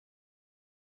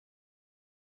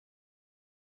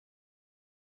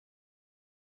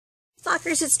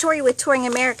Flockers, it's Tori with Touring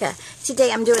America.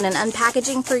 Today I'm doing an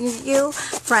unpackaging for you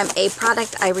from a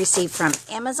product I received from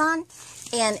Amazon,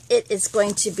 and it is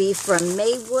going to be from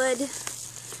Maywood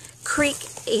Creek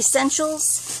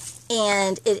Essentials,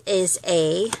 and it is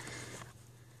there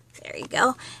you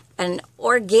go, an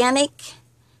organic,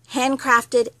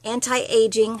 handcrafted,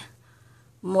 anti-aging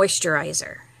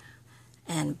moisturizer.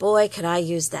 And boy, could I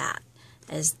use that.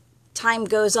 As time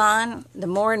goes on, the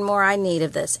more and more I need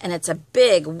of this. And it's a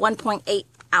big 1.8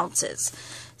 ounces.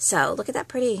 So look at that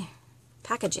pretty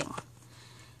packaging.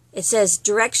 It says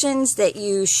directions that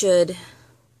you should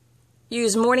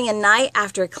use morning and night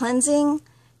after cleansing.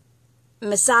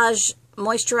 Massage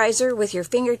moisturizer with your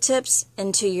fingertips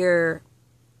into your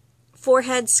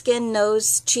forehead, skin,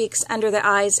 nose, cheeks, under the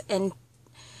eyes, and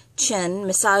chin.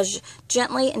 Massage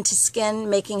gently into skin,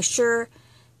 making sure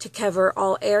to cover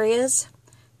all areas.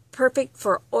 Perfect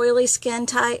for oily skin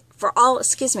type,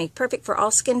 perfect for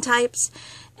all skin types,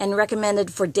 and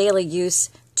recommended for daily use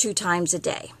 2 times a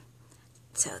day.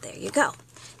 So there you go.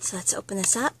 So let's open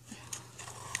this up.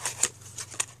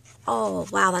 Oh,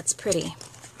 wow, that's pretty.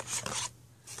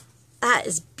 That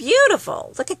is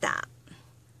beautiful. Look at that.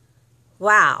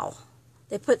 Wow.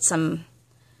 They put some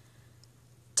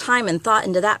time and thought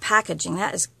into that packaging.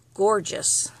 That is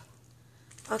gorgeous.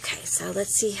 Okay, so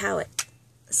let's see how it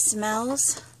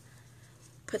smells.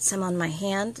 Put some on my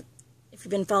hand. If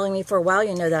you've been following me for a while,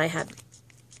 you know that I have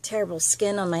terrible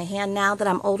skin on my hand now that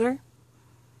I'm older.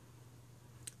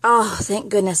 Oh, thank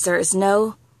goodness there is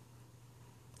no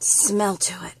smell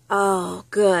to it. Oh,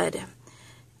 good.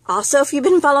 Also, if you've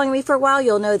been following me for a while,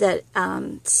 you'll know that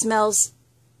smells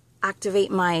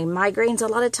activate my migraines a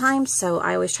lot of times, so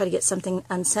I always try to get something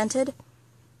unscented.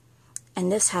 And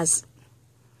this has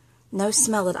no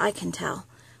smell that I can tell.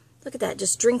 Look at that,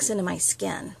 just drinks into my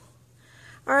skin.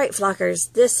 Alright,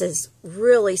 flockers, this is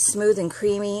really smooth and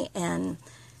creamy, and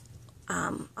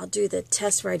I'll do the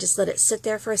test where I just let it sit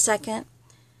there for a second.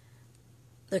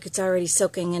 Look, it's already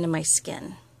soaking into my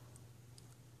skin.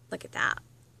 Look at that.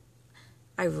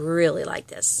 I really like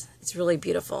this. It's really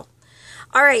beautiful.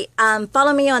 Alright,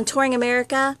 follow me on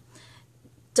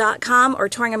touringamerica.com or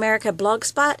Touring America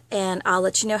Blogspot, and I'll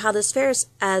let you know how this fares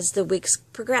as the weeks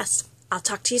progress. I'll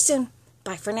talk to you soon.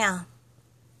 Bye for now.